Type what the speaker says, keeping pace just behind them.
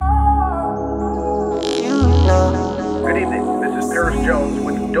evening. This is Paris Jones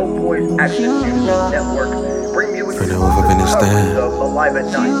with Dope Boys Action News Network. Bring you exclusive coverage of Alive at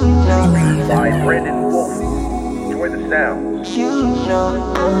Night by Brandon Wolf. Enjoy the sounds.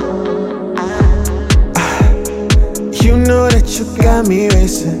 You know that you got me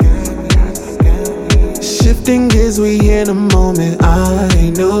racing. Shifting gears, we in a moment.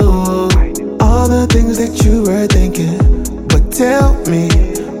 I know all the things that you were thinking, but tell me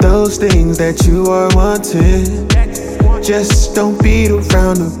those things that you are wanting. Just don't beat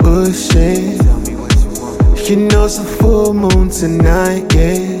around the bush, yeah. You know it's a full moon tonight,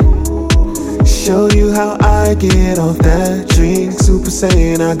 yeah. Show you how I get off that drink. Super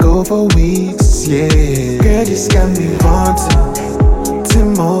Saiyan, I go for weeks, yeah. Girl, just got me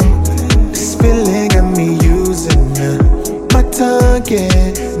wanting more. This feeling got me using my tongue,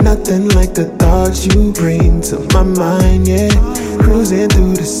 yeah. Nothing like the thoughts you bring to my mind, yeah. Cruising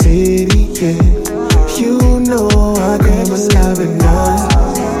through the city, yeah. You know I come alive at night.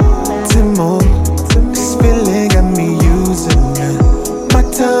 More. This feeling got me using my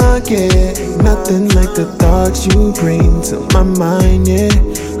tongue, yeah. Nothing like the thoughts you bring to my mind, yeah.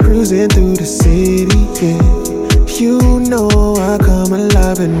 Cruising through the city, yeah. You know I come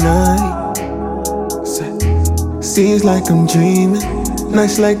alive at night. Seems like I'm dreaming.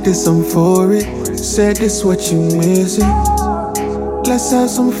 Nights like this, I'm for it. Said this what you missing. Let's have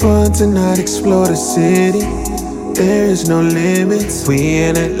some fun tonight, explore the city. There is no limits. We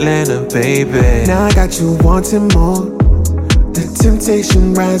in Atlanta, baby. Now I got you wanting more. The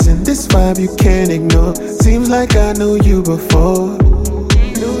temptation rising, this vibe you can't ignore. Seems like I knew you before.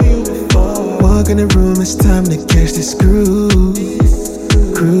 Walk in the room, it's time to catch this groove.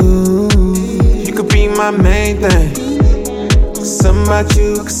 You could be my main thing. Something about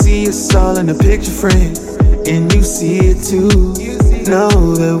you, I could see us all in a picture frame. And you see it too.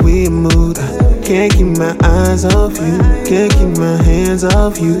 Know that we moved. I can't keep my eyes off you. Can't keep my hands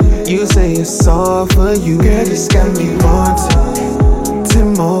off you. You say it's all for you. Girl, just got me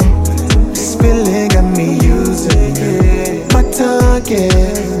wanting more. This feeling got me using my tongue,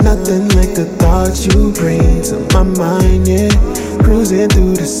 yeah. Nothing like the thoughts you bring to my mind, yeah. Cruising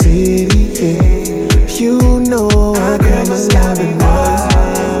through the city, yeah. You know I come alive at night.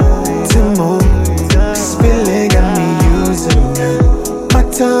 More. This feeling got me using my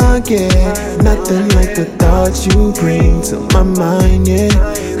tongue, yeah. Nothing like the thoughts you bring to my mind, yeah.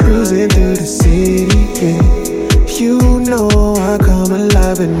 Cruising through the city, yeah. You know I come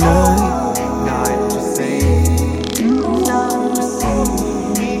alive at night.